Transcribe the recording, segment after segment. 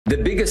The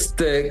biggest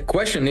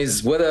question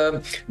is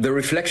whether the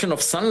reflection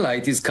of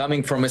sunlight is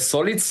coming from a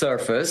solid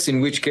surface,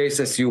 in which case,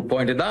 as you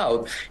pointed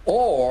out,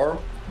 or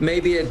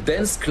maybe a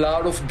dense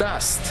cloud of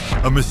dust.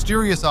 A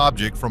mysterious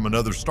object from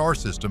another star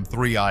system,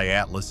 3I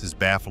Atlas, is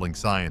baffling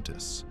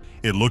scientists.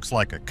 It looks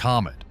like a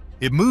comet.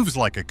 It moves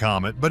like a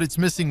comet, but it's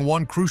missing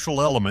one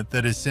crucial element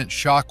that has sent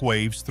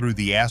shockwaves through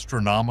the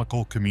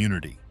astronomical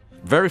community.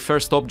 Very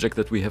first object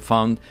that we have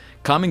found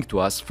coming to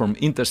us from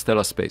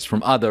interstellar space,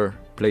 from other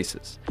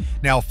places.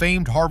 Now,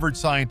 famed Harvard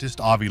scientist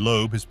Avi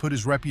Loeb has put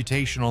his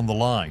reputation on the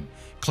line,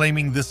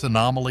 claiming this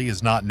anomaly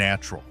is not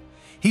natural.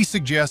 He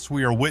suggests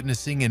we are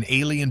witnessing an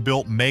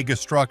alien-built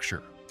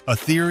megastructure, a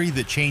theory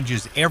that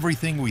changes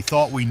everything we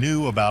thought we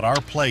knew about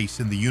our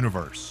place in the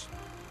universe.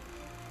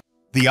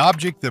 The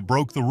object that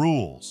broke the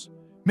rules.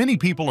 Many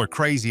people are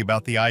crazy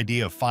about the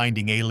idea of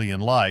finding alien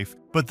life,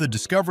 but the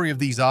discovery of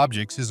these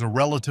objects is a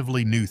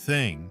relatively new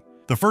thing.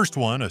 The first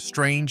one, a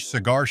strange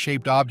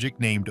cigar-shaped object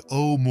named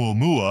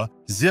Oumuamua,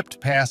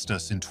 zipped past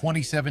us in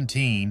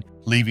 2017,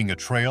 leaving a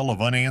trail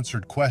of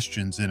unanswered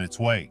questions in its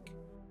wake.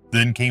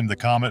 Then came the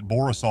comet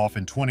Borisov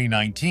in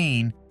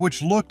 2019,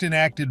 which looked and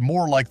acted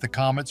more like the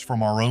comets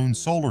from our own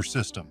solar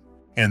system.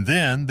 And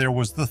then there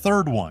was the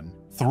third one,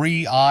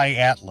 3I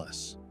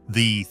Atlas.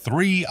 The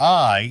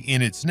 3I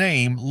in its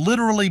name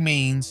literally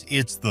means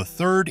it's the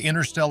third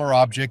interstellar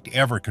object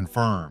ever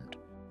confirmed.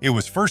 It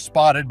was first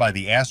spotted by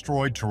the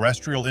Asteroid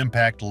Terrestrial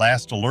Impact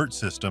Last Alert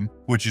System,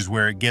 which is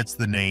where it gets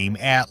the name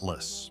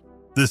Atlas.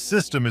 This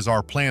system is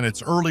our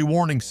planet's early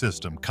warning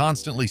system,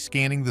 constantly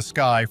scanning the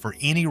sky for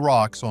any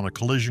rocks on a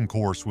collision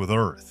course with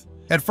Earth.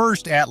 At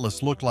first,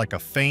 Atlas looked like a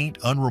faint,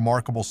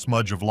 unremarkable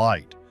smudge of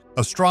light.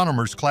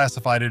 Astronomers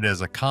classified it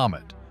as a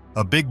comet,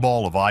 a big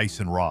ball of ice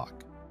and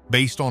rock.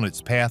 Based on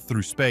its path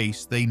through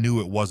space, they knew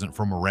it wasn't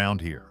from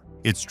around here.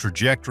 Its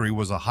trajectory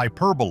was a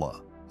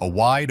hyperbola, a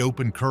wide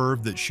open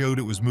curve that showed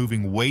it was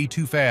moving way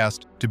too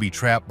fast to be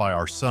trapped by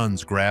our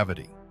sun's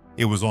gravity.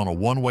 It was on a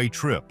one-way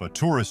trip, a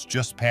tourist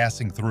just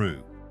passing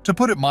through. To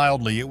put it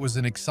mildly, it was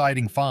an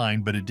exciting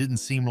find, but it didn't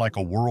seem like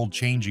a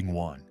world-changing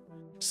one.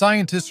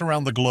 Scientists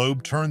around the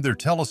globe turned their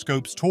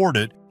telescopes toward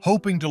it,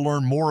 hoping to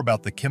learn more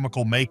about the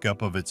chemical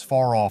makeup of its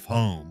far-off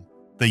home.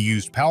 They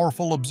used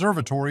powerful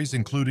observatories,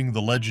 including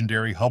the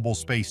legendary Hubble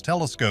Space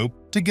Telescope,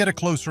 to get a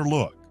closer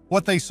look.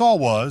 What they saw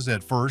was,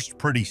 at first,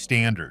 pretty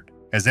standard.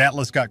 As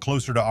Atlas got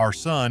closer to our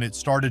sun, it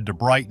started to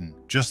brighten,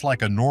 just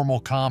like a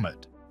normal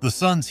comet. The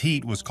sun's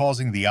heat was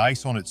causing the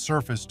ice on its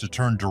surface to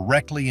turn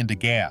directly into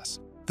gas.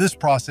 This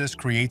process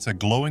creates a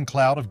glowing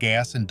cloud of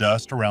gas and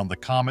dust around the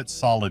comet's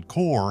solid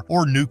core,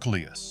 or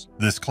nucleus.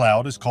 This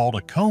cloud is called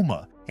a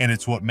coma, and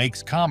it's what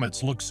makes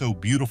comets look so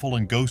beautiful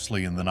and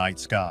ghostly in the night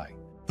sky.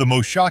 The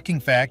most shocking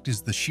fact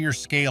is the sheer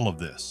scale of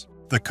this.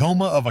 The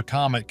coma of a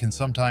comet can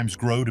sometimes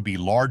grow to be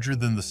larger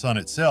than the sun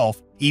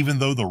itself, even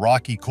though the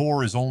rocky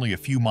core is only a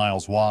few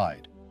miles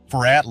wide.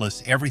 For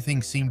Atlas,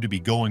 everything seemed to be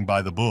going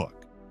by the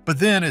book. But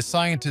then, as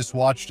scientists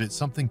watched it,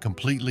 something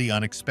completely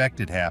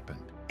unexpected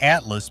happened.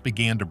 Atlas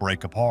began to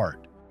break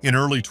apart. In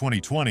early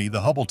 2020,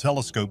 the Hubble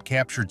telescope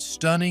captured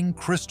stunning,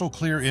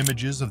 crystal-clear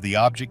images of the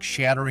object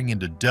shattering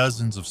into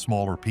dozens of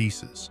smaller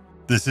pieces.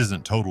 This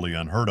isn't totally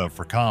unheard of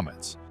for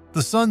comets.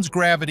 The sun's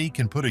gravity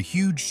can put a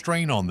huge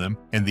strain on them,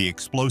 and the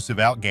explosive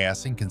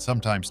outgassing can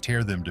sometimes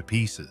tear them to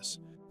pieces.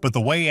 But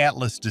the way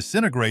Atlas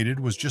disintegrated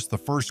was just the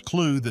first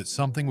clue that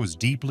something was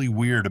deeply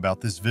weird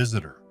about this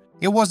visitor.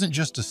 It wasn't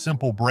just a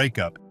simple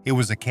breakup, it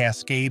was a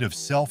cascade of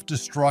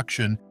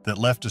self-destruction that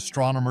left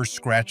astronomers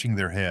scratching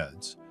their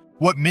heads.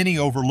 What many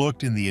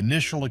overlooked in the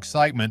initial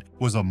excitement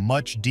was a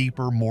much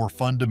deeper, more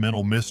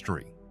fundamental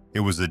mystery. It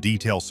was a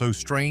detail so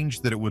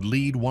strange that it would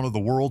lead one of the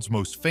world's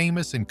most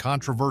famous and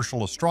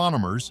controversial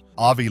astronomers,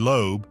 Avi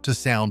Loeb, to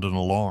sound an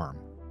alarm.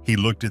 He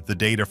looked at the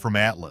data from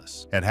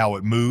Atlas, at how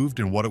it moved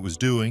and what it was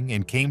doing,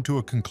 and came to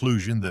a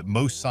conclusion that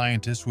most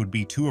scientists would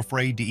be too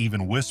afraid to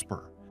even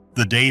whisper.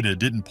 The data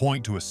didn't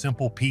point to a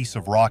simple piece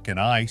of rock and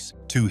ice.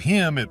 To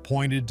him, it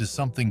pointed to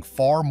something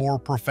far more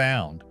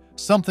profound,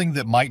 something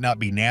that might not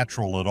be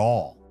natural at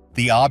all.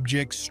 The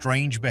object's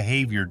strange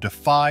behavior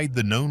defied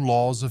the known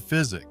laws of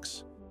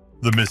physics.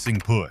 The missing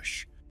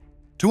push.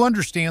 To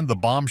understand the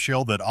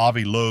bombshell that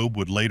Avi Loeb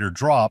would later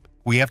drop,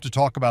 we have to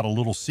talk about a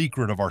little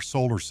secret of our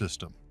solar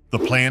system. The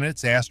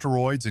planets,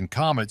 asteroids, and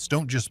comets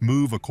don't just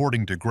move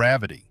according to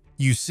gravity.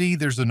 You see,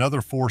 there's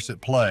another force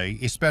at play,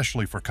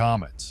 especially for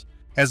comets.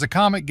 As a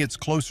comet gets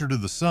closer to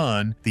the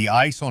sun, the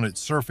ice on its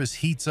surface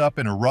heats up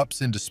and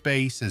erupts into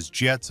space as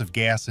jets of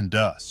gas and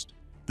dust.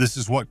 This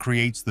is what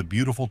creates the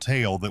beautiful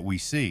tail that we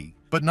see.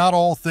 But not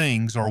all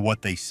things are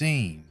what they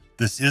seem.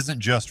 This isn't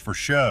just for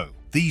show.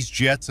 These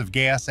jets of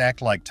gas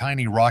act like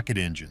tiny rocket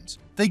engines.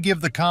 They give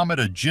the comet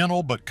a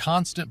gentle but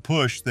constant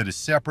push that is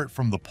separate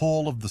from the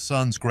pull of the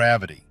sun's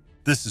gravity.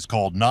 This is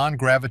called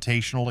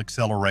non-gravitational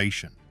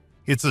acceleration.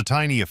 It's a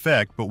tiny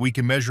effect, but we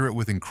can measure it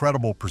with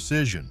incredible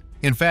precision.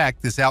 In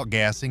fact, this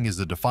outgassing is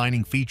a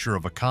defining feature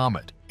of a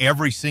comet.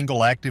 Every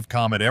single active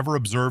comet ever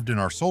observed in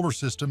our solar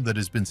system that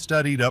has been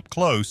studied up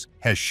close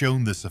has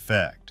shown this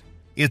effect.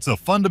 It's a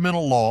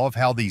fundamental law of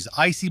how these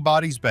icy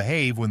bodies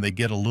behave when they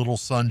get a little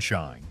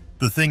sunshine.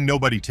 The thing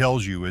nobody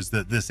tells you is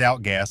that this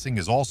outgassing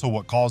is also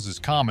what causes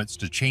comets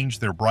to change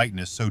their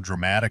brightness so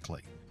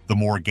dramatically. The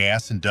more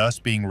gas and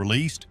dust being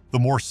released, the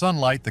more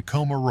sunlight the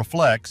coma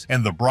reflects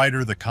and the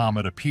brighter the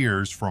comet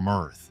appears from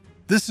Earth.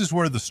 This is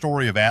where the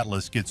story of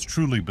Atlas gets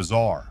truly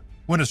bizarre.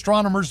 When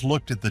astronomers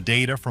looked at the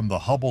data from the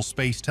Hubble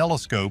Space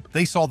Telescope,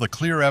 they saw the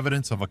clear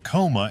evidence of a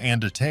coma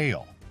and a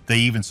tail. They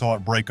even saw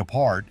it break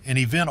apart, an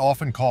event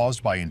often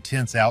caused by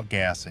intense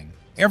outgassing.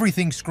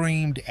 Everything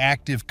screamed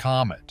active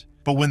comet.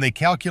 But when they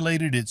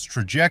calculated its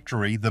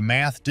trajectory, the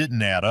math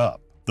didn't add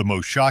up. The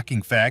most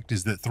shocking fact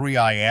is that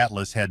 3I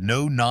Atlas had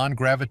no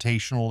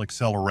non-gravitational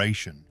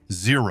acceleration.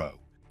 Zero.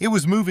 It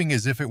was moving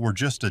as if it were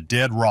just a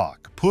dead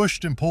rock,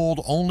 pushed and pulled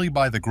only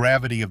by the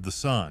gravity of the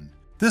sun.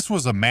 This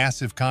was a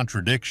massive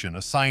contradiction,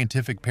 a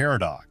scientific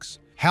paradox.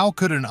 How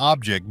could an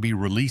object be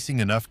releasing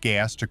enough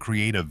gas to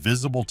create a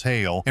visible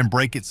tail and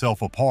break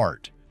itself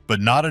apart, but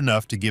not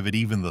enough to give it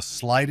even the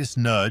slightest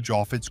nudge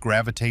off its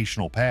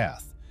gravitational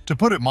path? To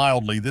put it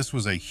mildly, this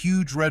was a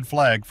huge red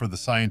flag for the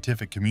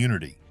scientific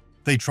community.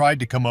 They tried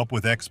to come up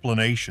with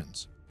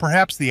explanations.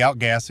 Perhaps the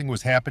outgassing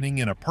was happening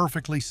in a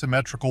perfectly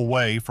symmetrical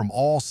way from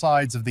all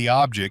sides of the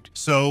object,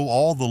 so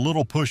all the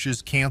little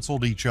pushes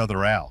canceled each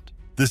other out.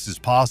 This is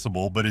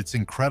possible, but it's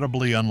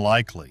incredibly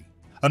unlikely.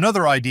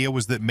 Another idea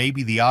was that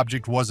maybe the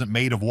object wasn't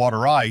made of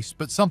water ice,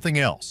 but something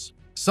else.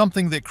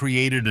 Something that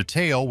created a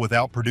tail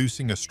without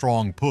producing a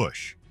strong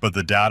push. But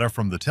the data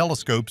from the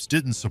telescopes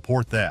didn't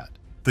support that.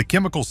 The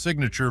chemical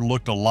signature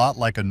looked a lot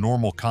like a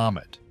normal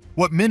comet.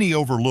 What many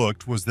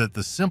overlooked was that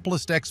the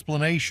simplest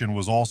explanation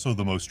was also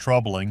the most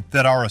troubling,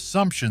 that our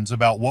assumptions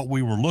about what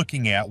we were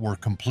looking at were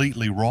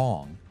completely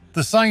wrong.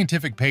 The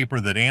scientific paper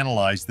that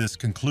analyzed this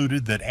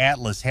concluded that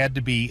Atlas had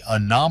to be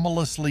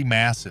anomalously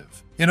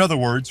massive. In other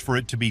words, for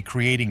it to be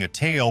creating a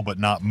tail but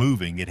not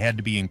moving, it had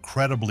to be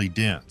incredibly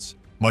dense,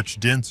 much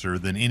denser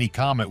than any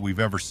comet we've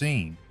ever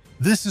seen.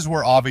 This is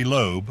where Avi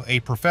Loeb, a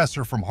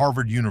professor from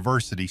Harvard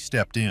University,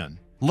 stepped in.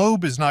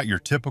 Loeb is not your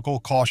typical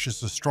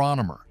cautious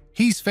astronomer.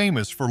 He's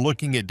famous for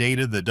looking at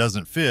data that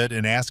doesn't fit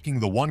and asking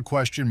the one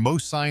question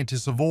most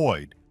scientists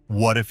avoid: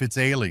 what if it's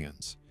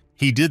aliens?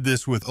 He did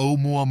this with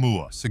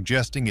Oumuamua,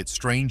 suggesting its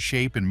strange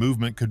shape and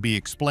movement could be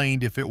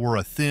explained if it were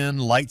a thin,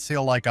 light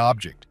sail-like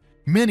object.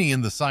 Many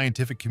in the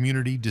scientific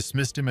community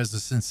dismissed him as a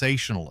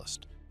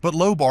sensationalist. But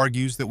Loeb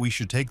argues that we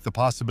should take the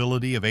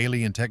possibility of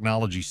alien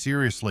technology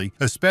seriously,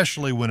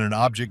 especially when an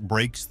object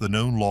breaks the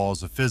known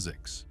laws of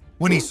physics.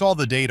 When he saw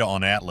the data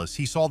on Atlas,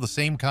 he saw the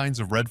same kinds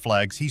of red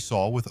flags he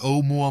saw with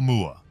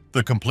Oumuamua.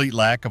 The complete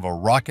lack of a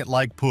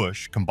rocket-like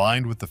push,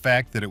 combined with the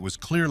fact that it was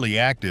clearly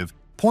active,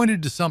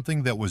 pointed to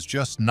something that was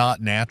just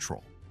not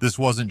natural. This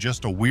wasn't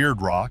just a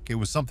weird rock, it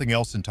was something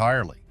else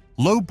entirely.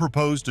 Loeb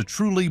proposed a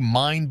truly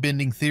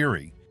mind-bending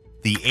theory: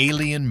 the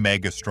alien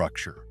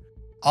megastructure.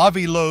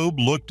 Avi Loeb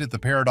looked at the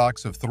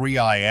paradox of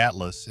 3I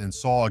Atlas and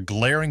saw a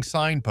glaring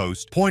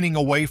signpost pointing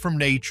away from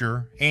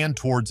nature and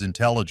towards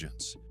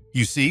intelligence.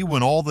 You see,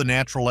 when all the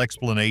natural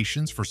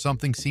explanations for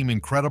something seem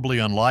incredibly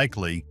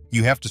unlikely,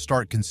 you have to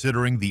start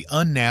considering the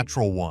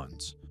unnatural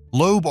ones.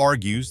 Loeb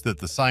argues that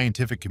the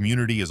scientific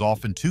community is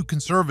often too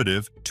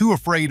conservative, too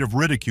afraid of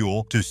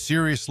ridicule, to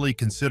seriously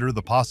consider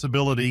the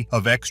possibility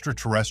of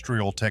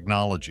extraterrestrial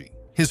technology.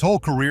 His whole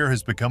career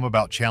has become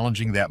about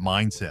challenging that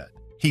mindset.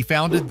 He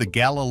founded the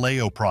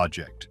Galileo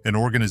Project, an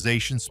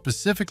organization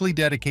specifically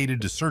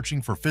dedicated to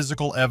searching for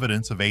physical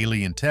evidence of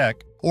alien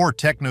tech, or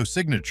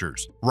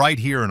technosignatures, right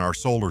here in our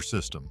solar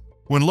system.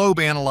 When Loeb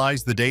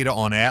analyzed the data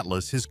on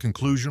Atlas, his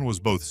conclusion was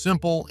both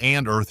simple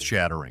and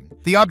earth-shattering.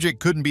 The object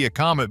couldn't be a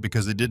comet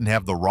because it didn't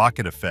have the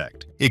rocket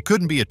effect. It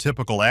couldn't be a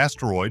typical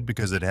asteroid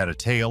because it had a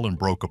tail and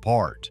broke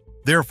apart.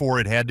 Therefore,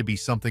 it had to be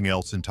something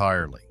else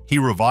entirely. He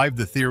revived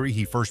the theory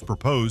he first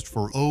proposed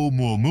for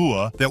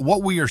Oumuamua, that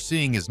what we are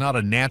seeing is not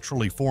a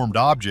naturally formed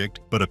object,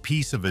 but a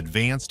piece of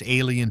advanced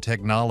alien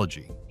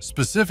technology.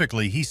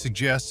 Specifically, he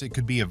suggests it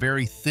could be a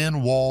very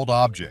thin-walled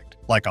object,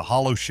 like a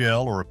hollow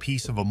shell or a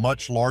piece of a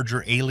much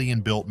larger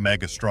alien-built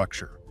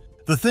megastructure.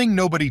 The thing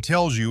nobody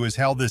tells you is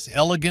how this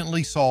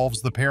elegantly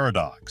solves the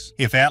paradox.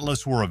 If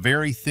Atlas were a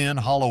very thin,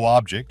 hollow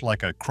object,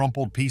 like a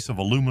crumpled piece of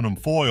aluminum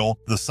foil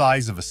the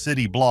size of a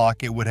city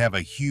block, it would have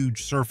a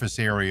huge surface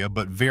area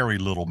but very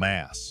little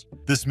mass.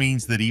 This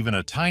means that even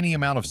a tiny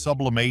amount of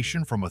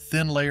sublimation from a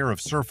thin layer of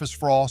surface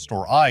frost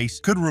or ice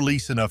could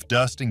release enough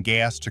dust and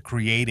gas to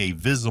create a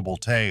visible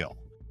tail.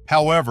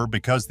 However,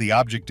 because the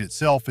object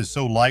itself is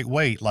so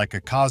lightweight, like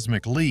a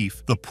cosmic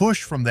leaf, the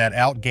push from that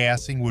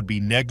outgassing would be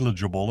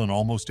negligible and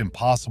almost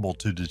impossible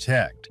to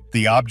detect.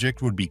 The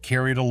object would be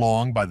carried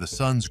along by the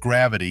sun's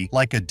gravity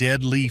like a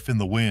dead leaf in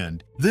the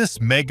wind. This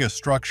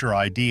megastructure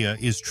idea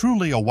is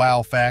truly a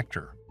wow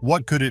factor.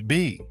 What could it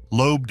be?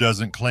 Loeb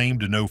doesn't claim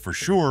to know for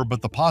sure,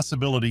 but the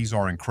possibilities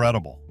are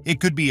incredible. It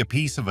could be a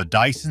piece of a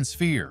Dyson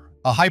sphere,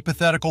 a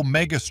hypothetical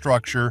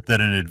megastructure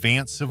that an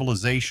advanced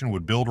civilization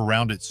would build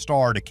around its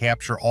star to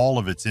capture all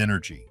of its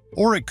energy.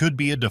 Or it could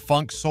be a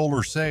defunct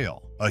solar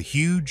sail, a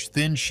huge,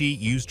 thin sheet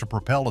used to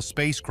propel a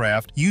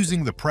spacecraft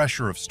using the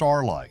pressure of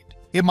starlight.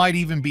 It might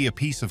even be a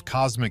piece of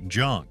cosmic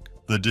junk,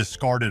 the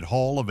discarded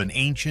hull of an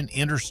ancient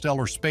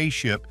interstellar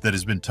spaceship that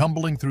has been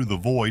tumbling through the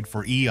void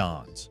for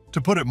eons.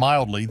 To put it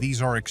mildly,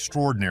 these are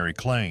extraordinary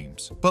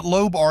claims, but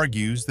Loeb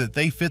argues that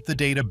they fit the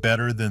data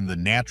better than the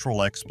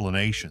natural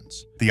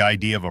explanations. The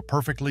idea of a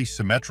perfectly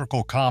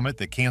symmetrical comet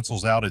that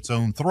cancels out its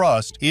own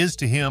thrust is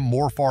to him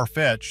more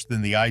far-fetched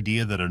than the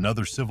idea that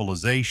another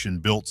civilization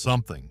built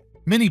something.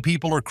 Many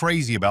people are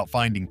crazy about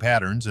finding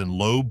patterns, and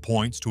Loeb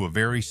points to a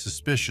very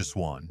suspicious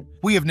one.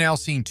 We have now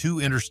seen two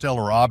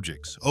interstellar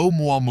objects,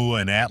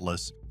 Oumuamua and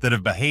Atlas, that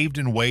have behaved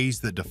in ways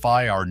that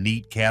defy our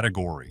neat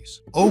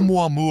categories.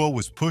 Oumuamua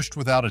was pushed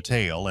without a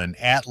tail, and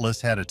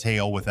Atlas had a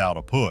tail without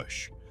a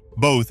push.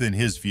 Both, in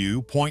his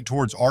view, point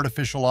towards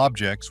artificial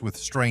objects with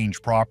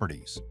strange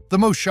properties. The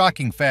most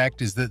shocking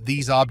fact is that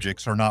these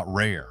objects are not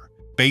rare.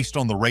 Based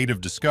on the rate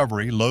of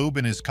discovery, Loeb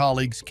and his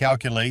colleagues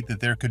calculate that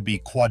there could be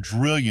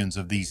quadrillions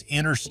of these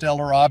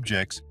interstellar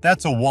objects.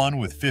 That's a 1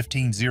 with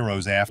 15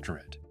 zeros after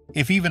it.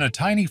 If even a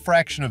tiny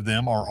fraction of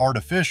them are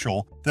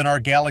artificial, then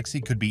our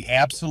galaxy could be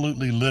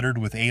absolutely littered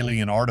with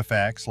alien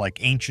artifacts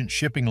like ancient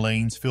shipping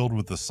lanes filled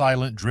with the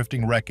silent,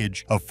 drifting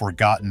wreckage of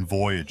forgotten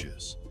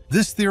voyages.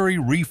 This theory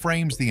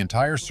reframes the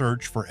entire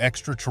search for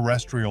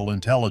extraterrestrial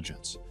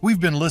intelligence. We've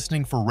been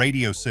listening for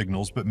radio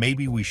signals, but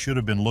maybe we should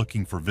have been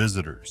looking for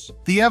visitors.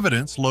 The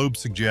evidence, Loeb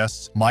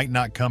suggests, might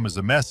not come as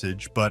a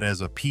message, but as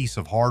a piece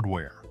of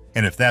hardware.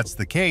 And if that's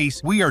the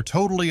case, we are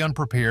totally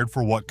unprepared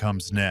for what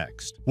comes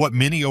next. What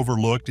many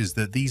overlooked is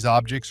that these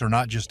objects are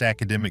not just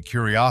academic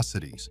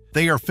curiosities.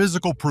 They are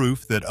physical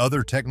proof that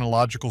other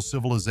technological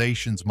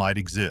civilizations might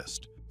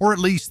exist. Or at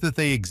least that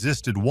they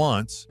existed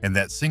once, and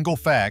that single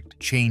fact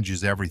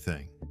changes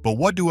everything. But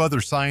what do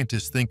other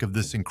scientists think of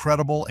this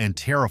incredible and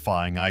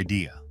terrifying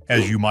idea?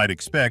 As you might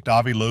expect,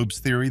 Avi Loeb's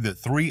theory that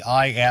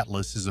 3I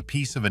Atlas is a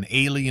piece of an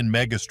alien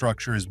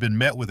megastructure has been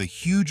met with a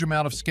huge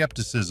amount of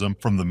skepticism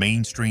from the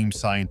mainstream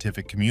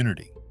scientific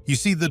community. You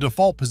see, the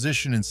default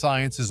position in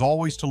science is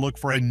always to look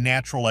for a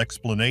natural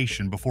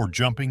explanation before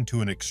jumping to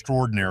an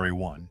extraordinary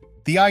one.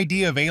 The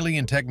idea of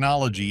alien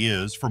technology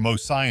is, for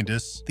most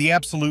scientists, the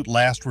absolute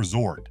last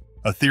resort,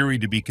 a theory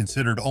to be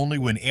considered only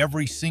when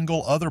every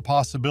single other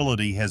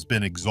possibility has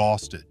been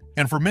exhausted.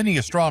 And for many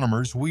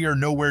astronomers, we are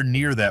nowhere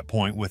near that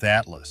point with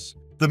Atlas.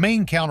 The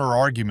main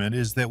counter-argument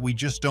is that we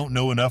just don't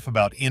know enough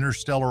about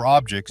interstellar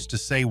objects to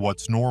say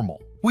what's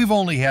normal. We've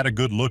only had a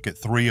good look at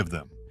 3 of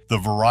them. The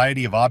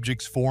variety of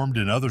objects formed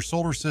in other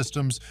solar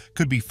systems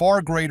could be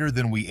far greater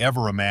than we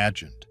ever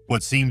imagined.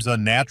 What seems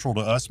unnatural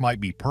to us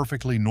might be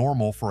perfectly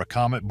normal for a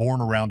comet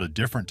born around a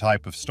different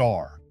type of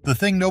star. The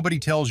thing nobody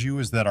tells you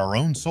is that our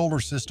own solar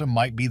system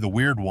might be the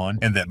weird one,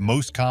 and that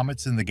most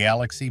comets in the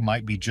galaxy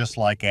might be just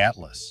like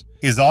Atlas.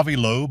 Is Avi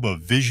Loeb a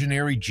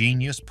visionary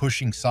genius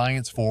pushing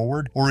science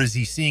forward, or is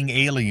he seeing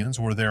aliens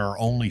where there are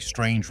only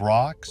strange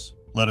rocks?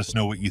 Let us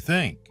know what you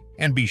think,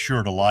 and be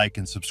sure to like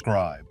and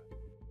subscribe.